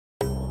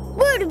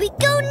do we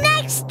go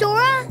next,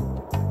 Dora?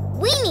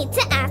 We need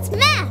to ask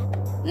Map.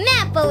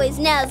 Map always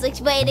knows which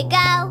way to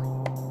go.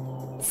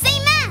 Say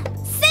Map!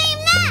 Say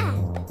Map!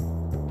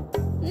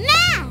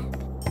 Map!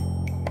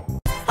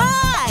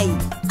 Hi!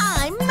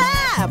 I'm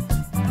Map!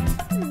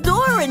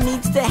 Dora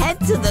needs to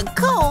head to the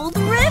cold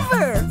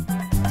river.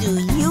 Do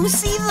you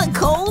see the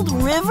cold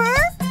river?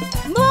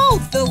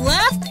 Move the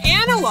left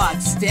analog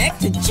stick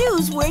To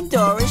choose where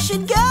Dora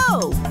should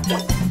go.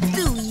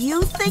 Do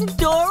you think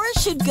Dora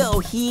should go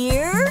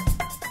here?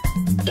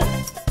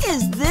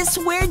 Is this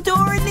where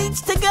Dora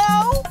needs to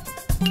go?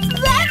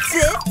 That's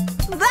it!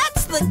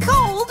 That's the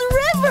cold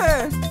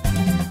river!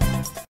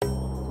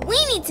 We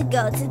need to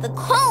go to the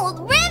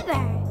cold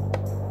river.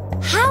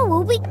 How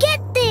will we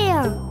get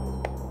there?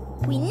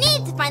 We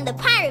need to find the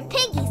pirate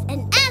piggies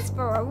and ask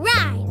for a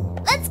ride.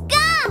 Let's go!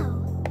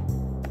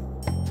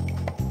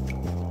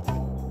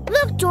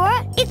 Look,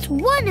 Dora, it's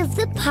one of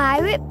the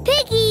pirate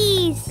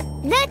piggies.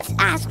 Let's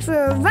ask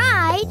for a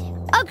ride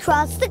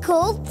across the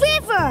cold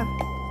river.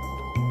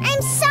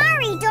 I'm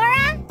sorry,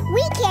 Dora.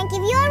 We can't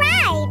give you a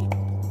ride.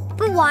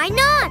 But why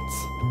not?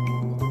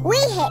 We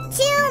hit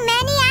too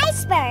many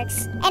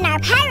icebergs, and our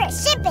pirate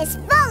ship is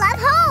full of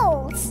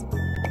holes.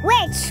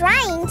 We're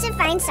trying to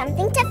find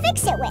something to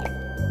fix it with.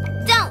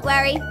 Don't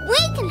worry, we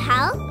can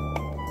help.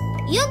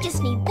 You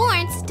just need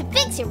boards to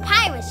fix your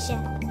pirate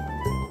ship.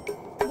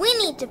 We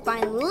need to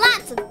find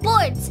lots of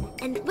boards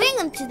and bring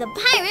them to the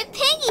pirate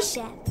piggy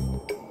ship.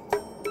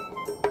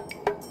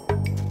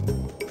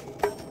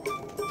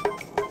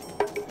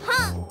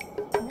 Huh,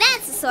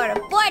 that's the sort of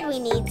board we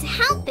need to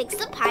help fix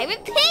the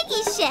pirate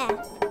piggy ship.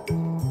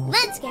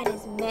 Let's get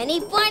as many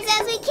boards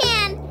as we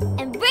can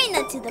and bring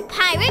them to the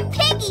pirate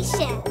piggy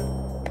ship.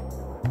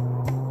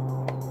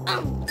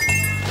 Ha.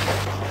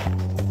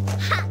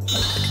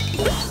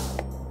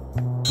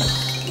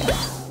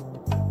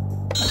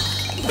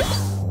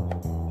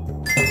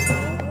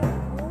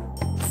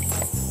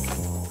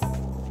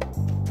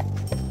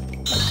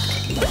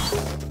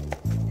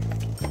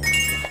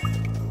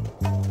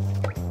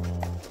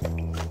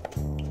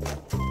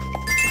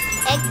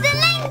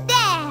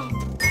 Excelente!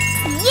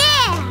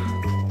 Yeah!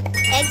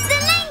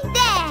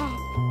 Excelente!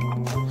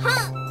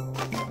 Huh?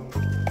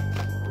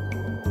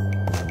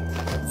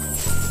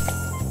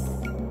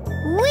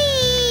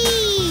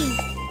 Whee!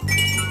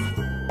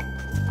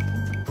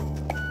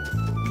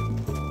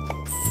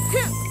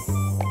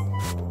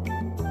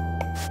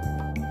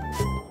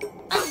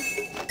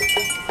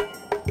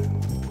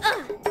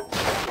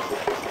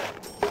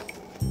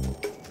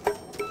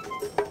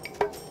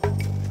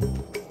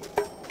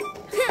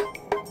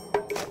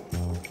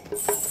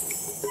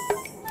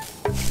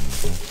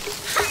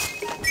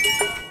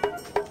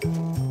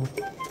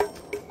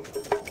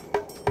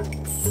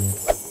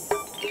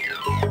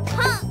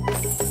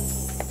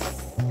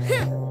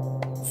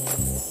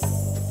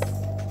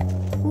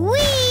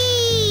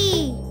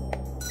 Whee!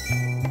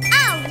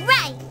 All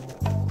right!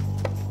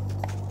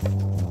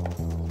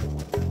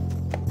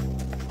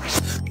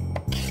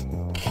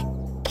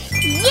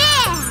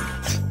 Yeah!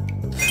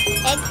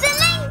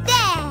 Excelente!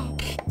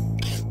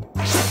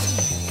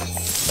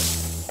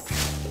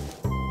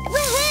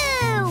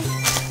 Woohoo!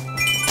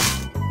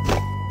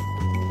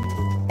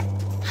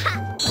 Ha!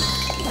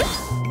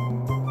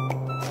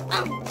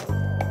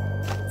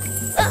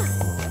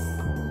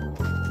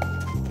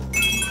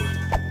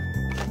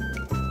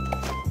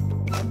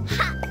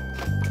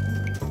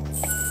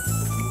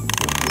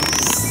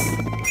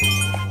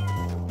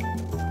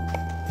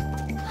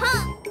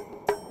 Huh.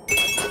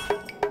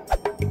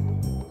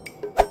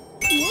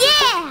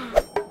 Yeah!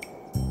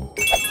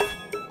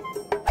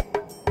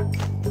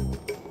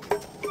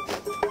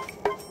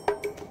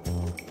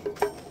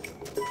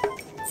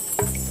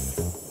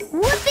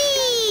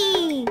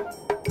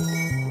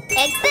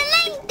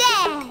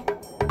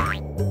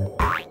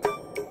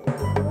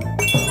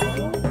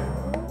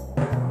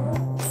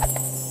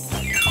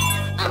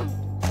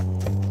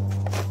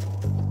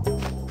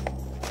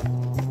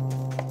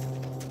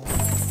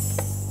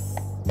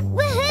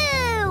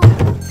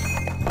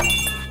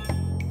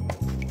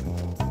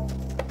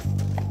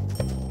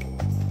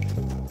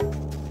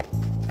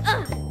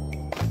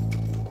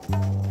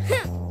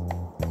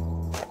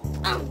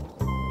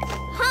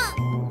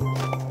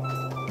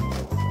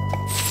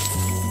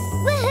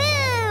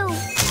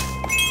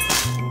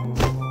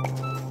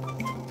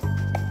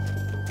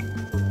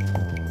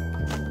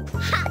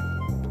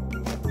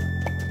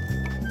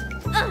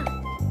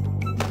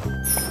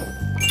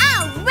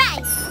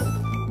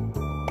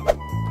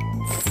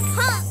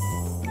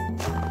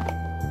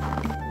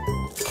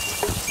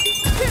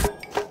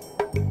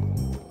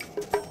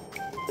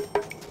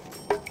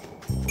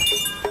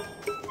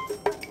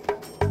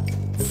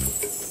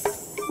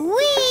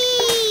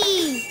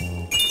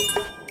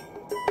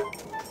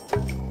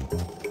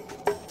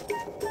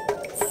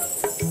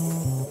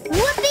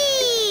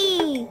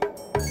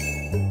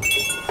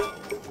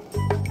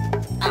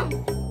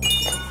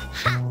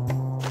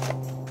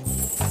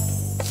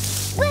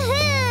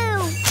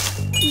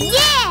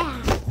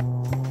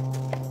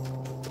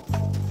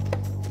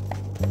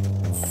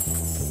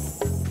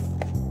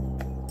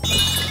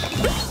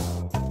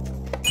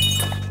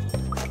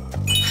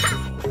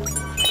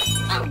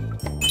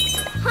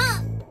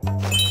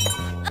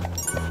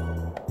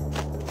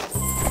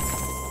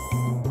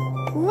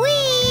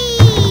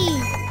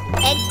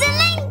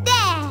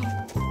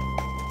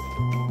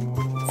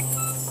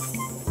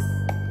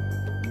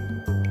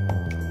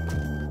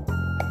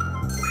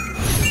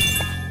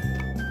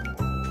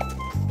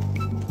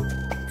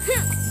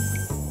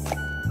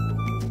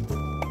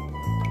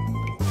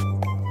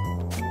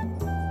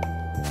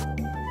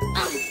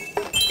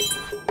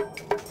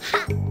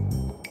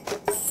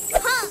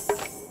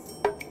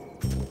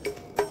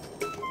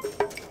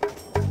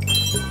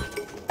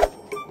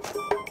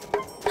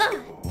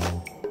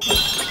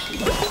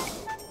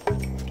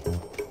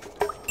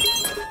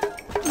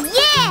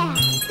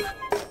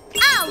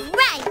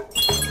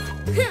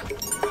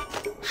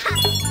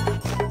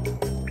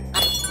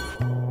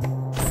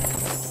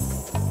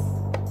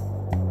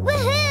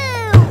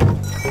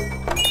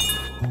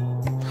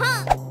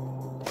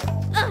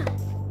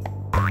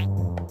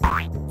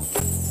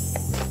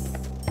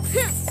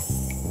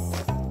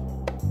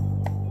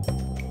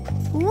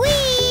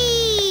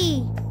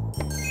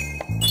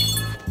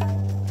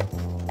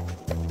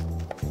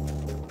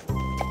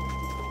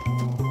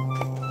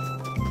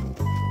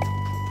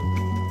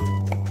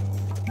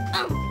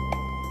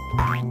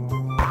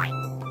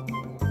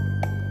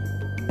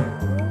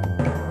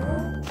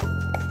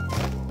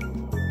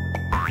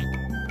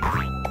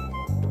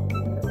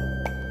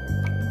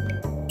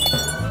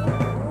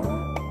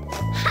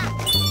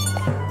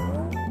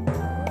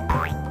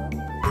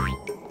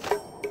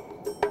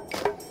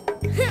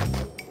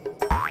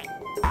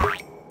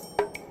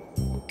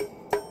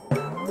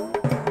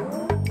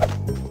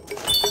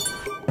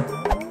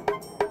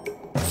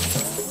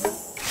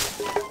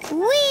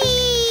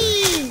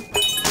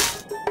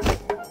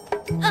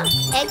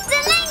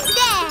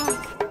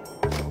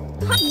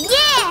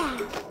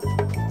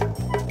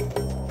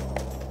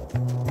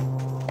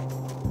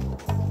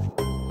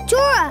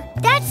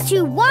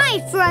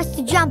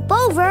 to jump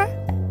over.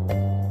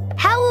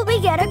 How will we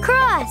get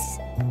across?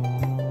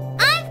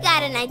 I've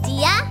got an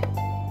idea.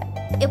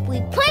 If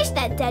we push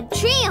that dead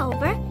tree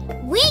over,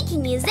 we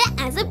can use it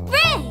as a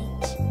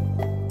bridge.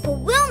 But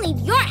we'll need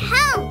your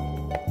help.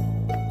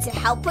 To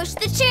help push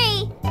the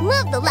tree,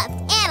 move the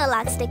left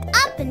analog stick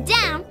up and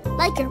down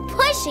like you're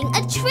pushing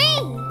a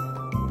tree.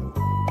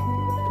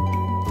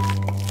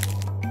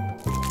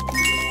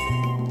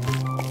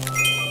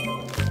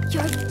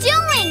 You're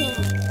doing it!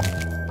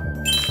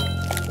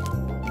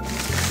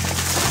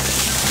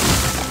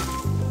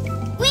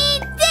 We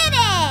did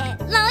it!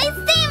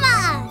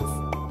 Loisimas!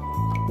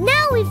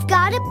 Now we've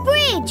got a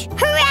bridge!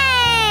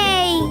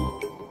 Hooray!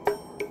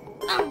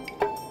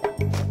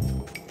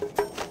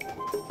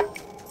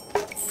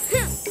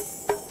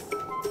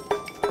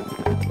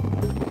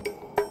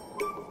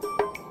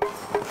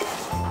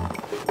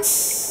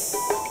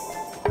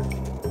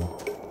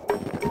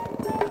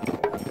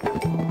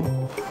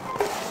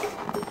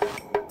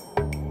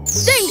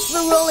 Thanks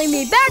for rolling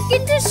me back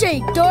into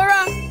shape,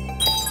 Dora.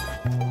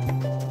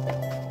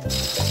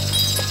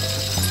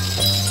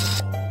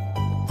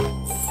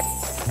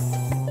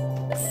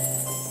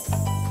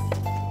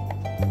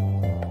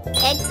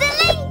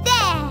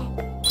 Excelente!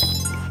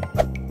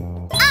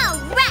 All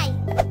right!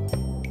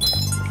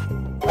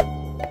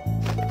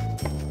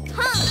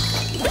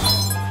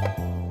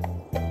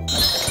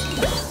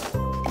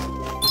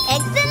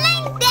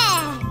 Excelente!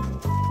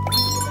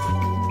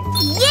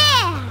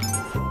 Yeah!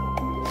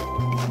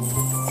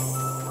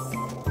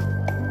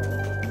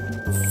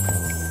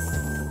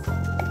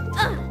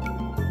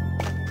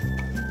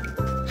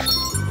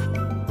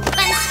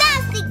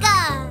 Fantastica!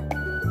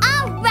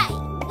 All right,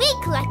 we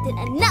collected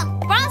enough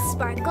frost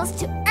sparkles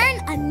to earn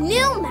a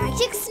new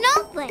magic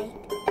snowflake.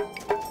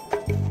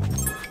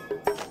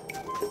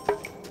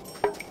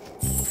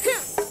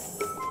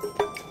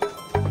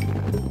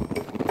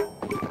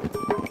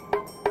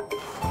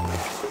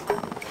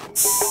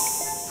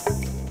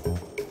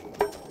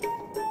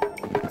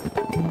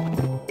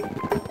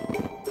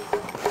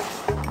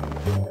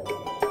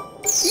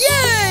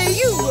 Yay!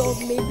 You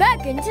rolled me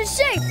back into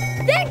shape.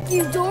 Thank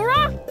you,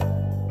 Dora.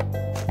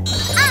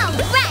 All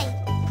right!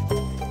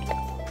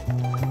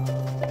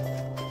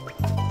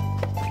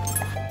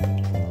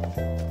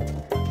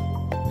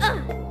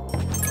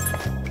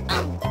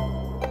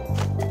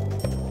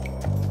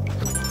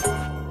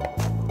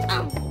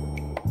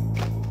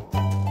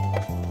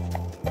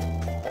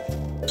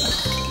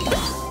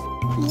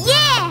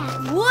 Yeah!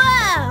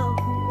 Whoa!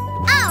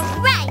 All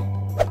right!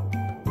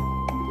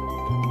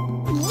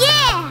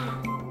 Yeah!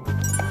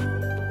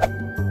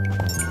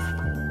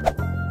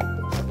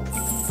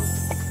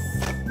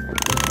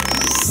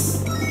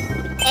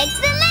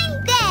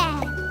 Excelente!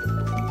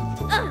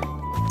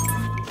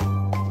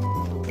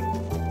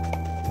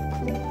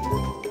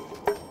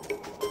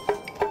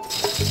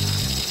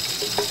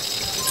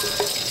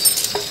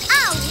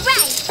 All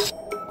right!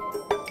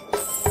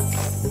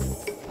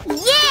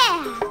 Yeah!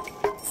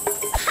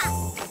 Ha!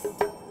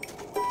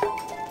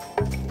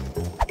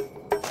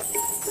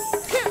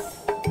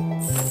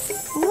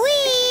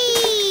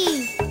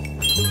 Whee!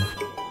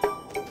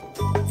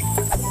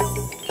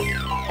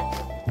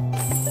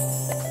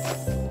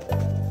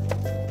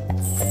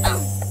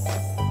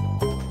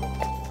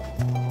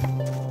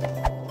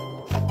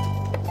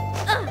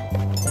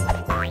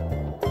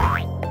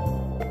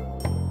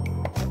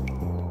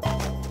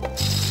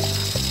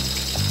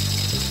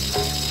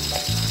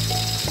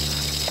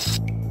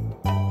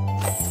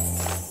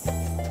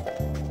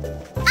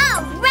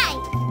 All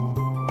right!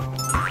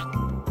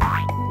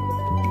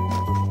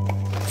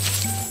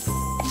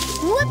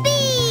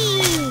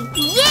 Whoopee!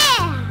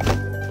 Yeah!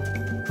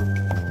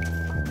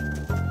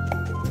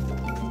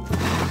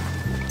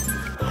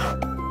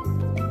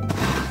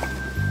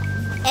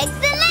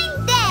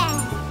 Excelente!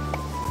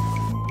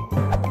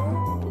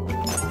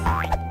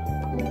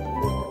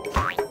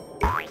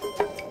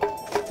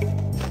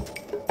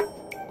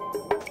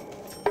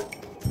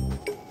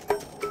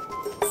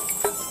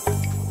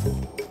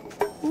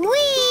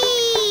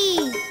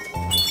 Whee!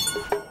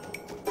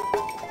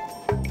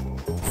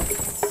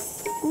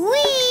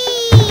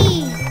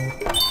 Whee!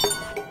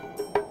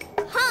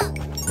 Huh!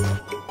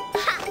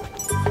 Ha!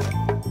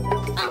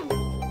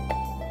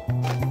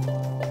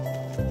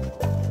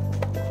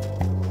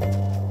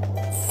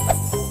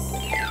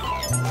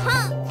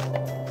 Huh!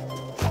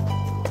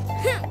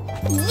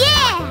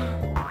 Yeah!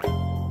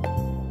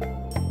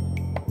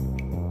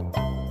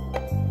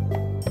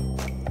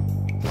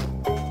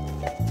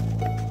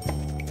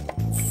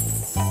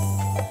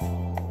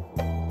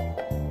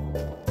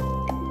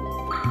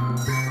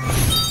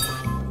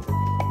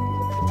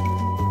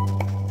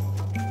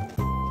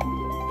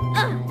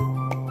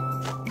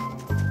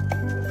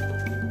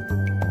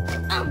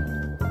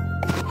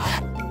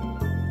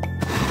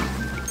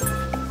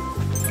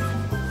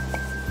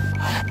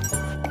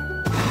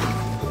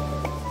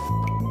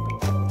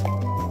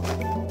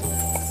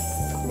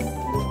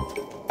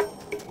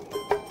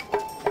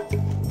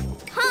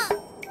 Huh!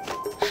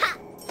 Ha!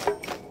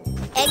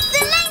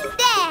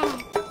 Excelente!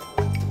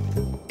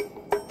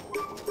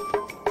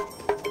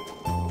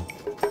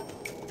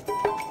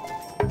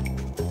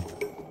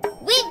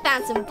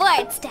 found some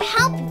boards to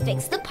help you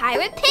fix the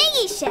Pirate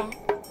Piggy ship.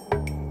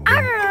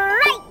 All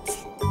right.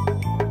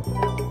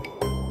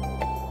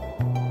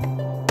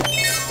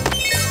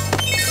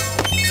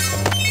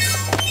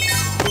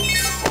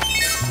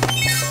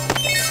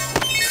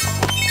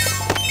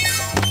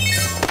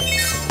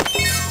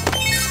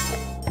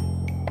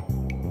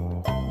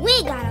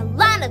 We got a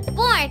lot of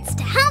boards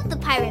to help the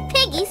Pirate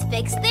Piggies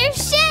fix their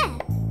ship.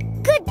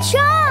 Good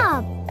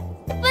job.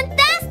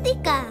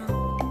 Fantastica!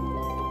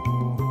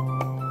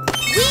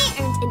 We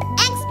earned an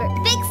Expert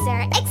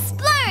Fixer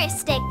Explorer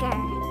sticker.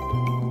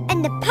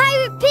 And the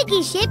Pirate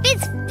Piggy ship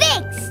is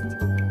fixed.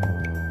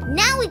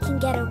 Now we can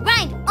get a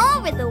ride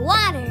over the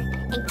water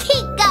and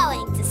keep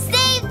going to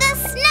save the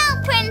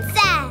Snow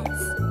Princess.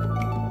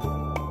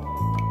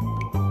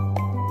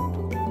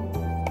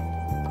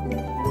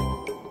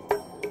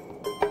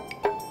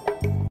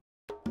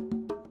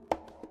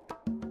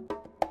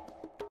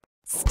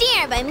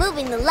 Steer by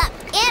moving the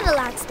left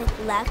analog stick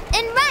left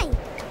and right.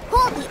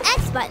 Hold the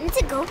X button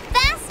to go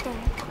faster.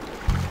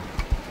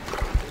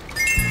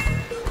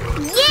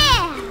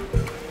 Yeah!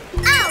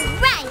 All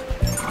right!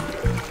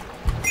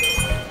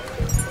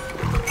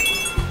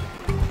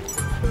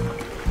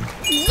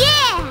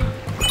 Yeah!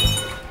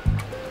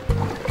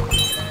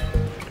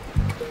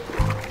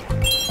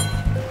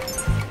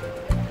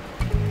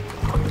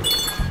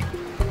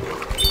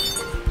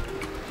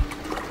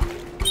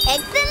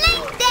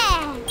 Excelente!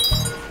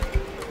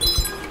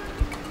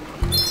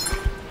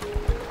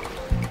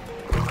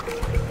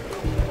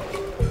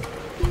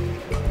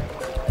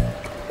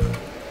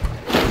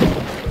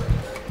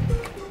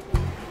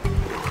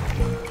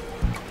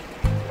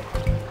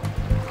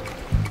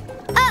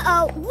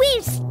 Uh-oh,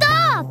 we've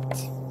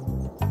stopped.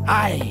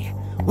 Aye,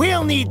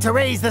 we'll need to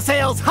raise the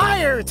sails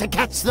higher to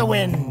catch the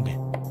wind.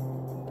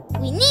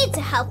 We need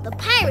to help the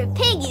Pirate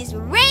Piggies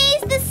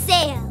raise the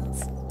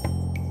sails.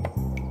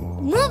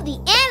 Move the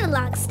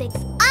analog sticks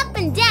up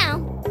and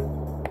down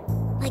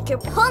like you're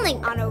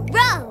pulling on a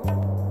rope.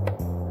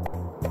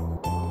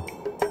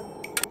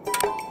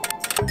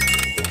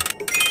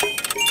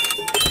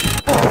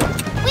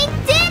 We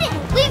did it!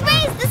 We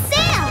raised the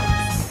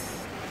sails!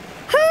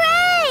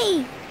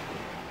 Hooray!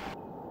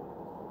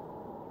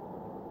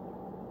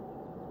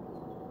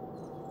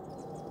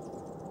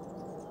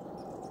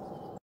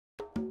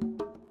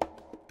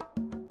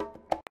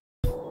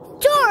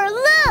 Dora,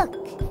 look!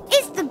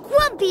 It's the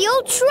grumpy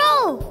old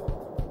troll.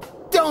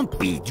 Don't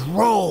be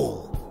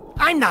droll.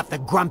 I'm not the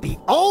grumpy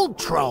old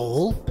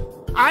troll.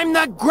 I'm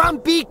the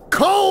grumpy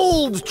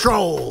cold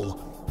troll.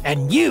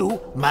 And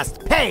you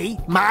must pay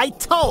my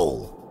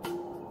toll.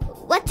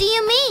 What do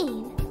you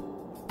mean?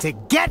 To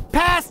get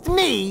past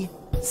me,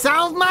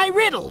 solve my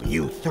riddle,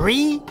 you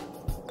three.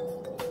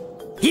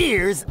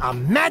 Here's a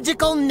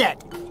magical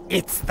net.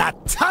 It's the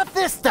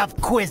toughest of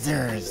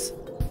quizzers.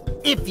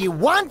 If you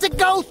want to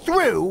go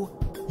through,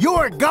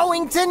 you're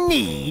going to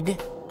need...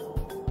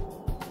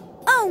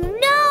 Oh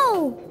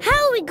no! How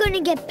are we going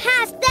to get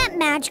past that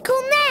magical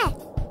net?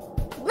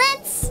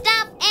 Let's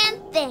stop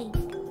and think.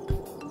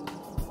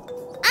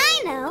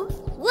 I know.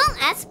 We'll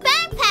ask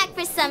Backpack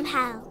for some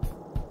help.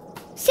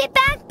 Say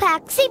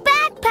backpack, say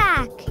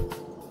backpack.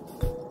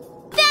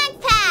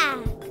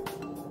 Backpack!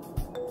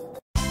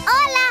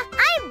 Hola,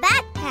 I'm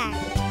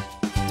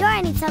Backpack.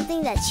 Dora needs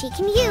something that she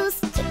can use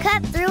to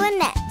cut through a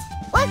net.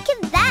 What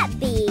can that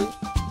be?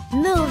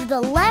 Move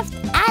the left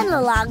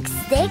analog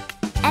stick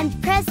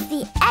and press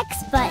the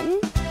X button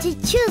to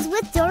choose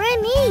what Dora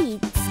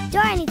needs.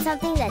 Dora needs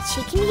something that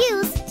she can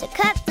use to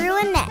cut through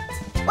a net.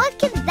 What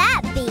can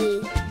that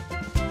be?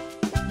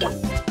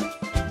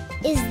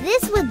 Is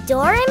this what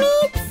Dora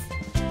needs?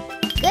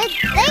 Good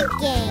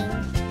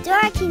thinking!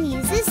 Dora can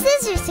use the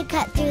scissors to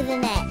cut through the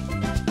net.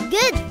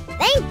 Good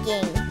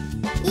thinking!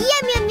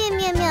 Yum, yum, yum,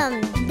 yum,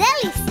 yum!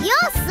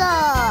 Delicioso!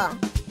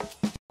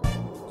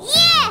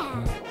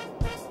 Yeah!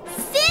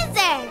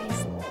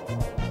 Scissors!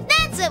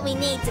 That's what we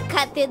need to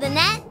cut through the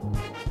net.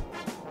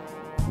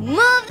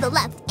 Move the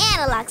left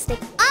analog stick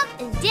up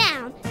and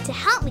down to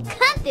help me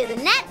cut through the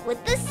net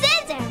with the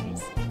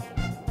scissors.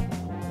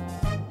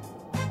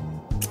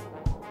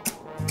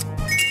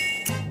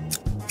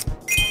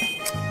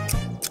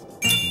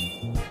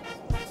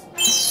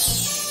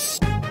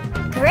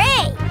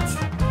 Great!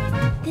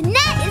 The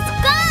net is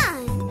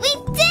gone! We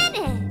did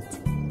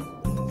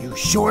it! You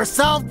sure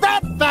solved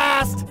that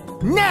fast!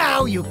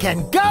 Now you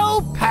can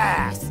go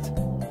past!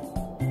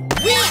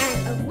 We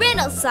earned a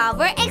Riddle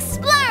Solver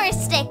Explorer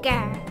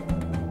sticker!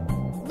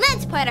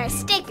 Let's put our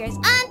stickers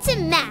onto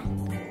map.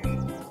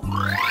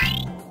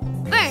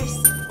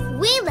 First,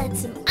 we let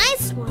some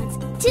ice swans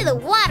to the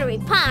watery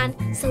pond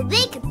so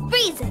they could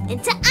freeze up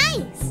into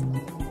ice.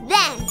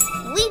 Then,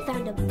 we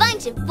found a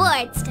bunch of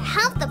boards to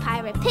help the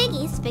Pirate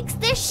Piggies fix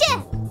their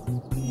ship.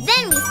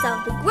 Then we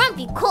solved the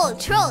grumpy cold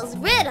troll's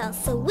riddle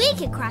so we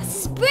could cross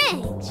this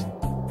bridge.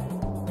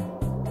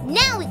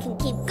 Now we can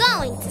keep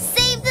going to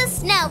save the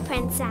Snow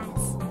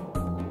Princess.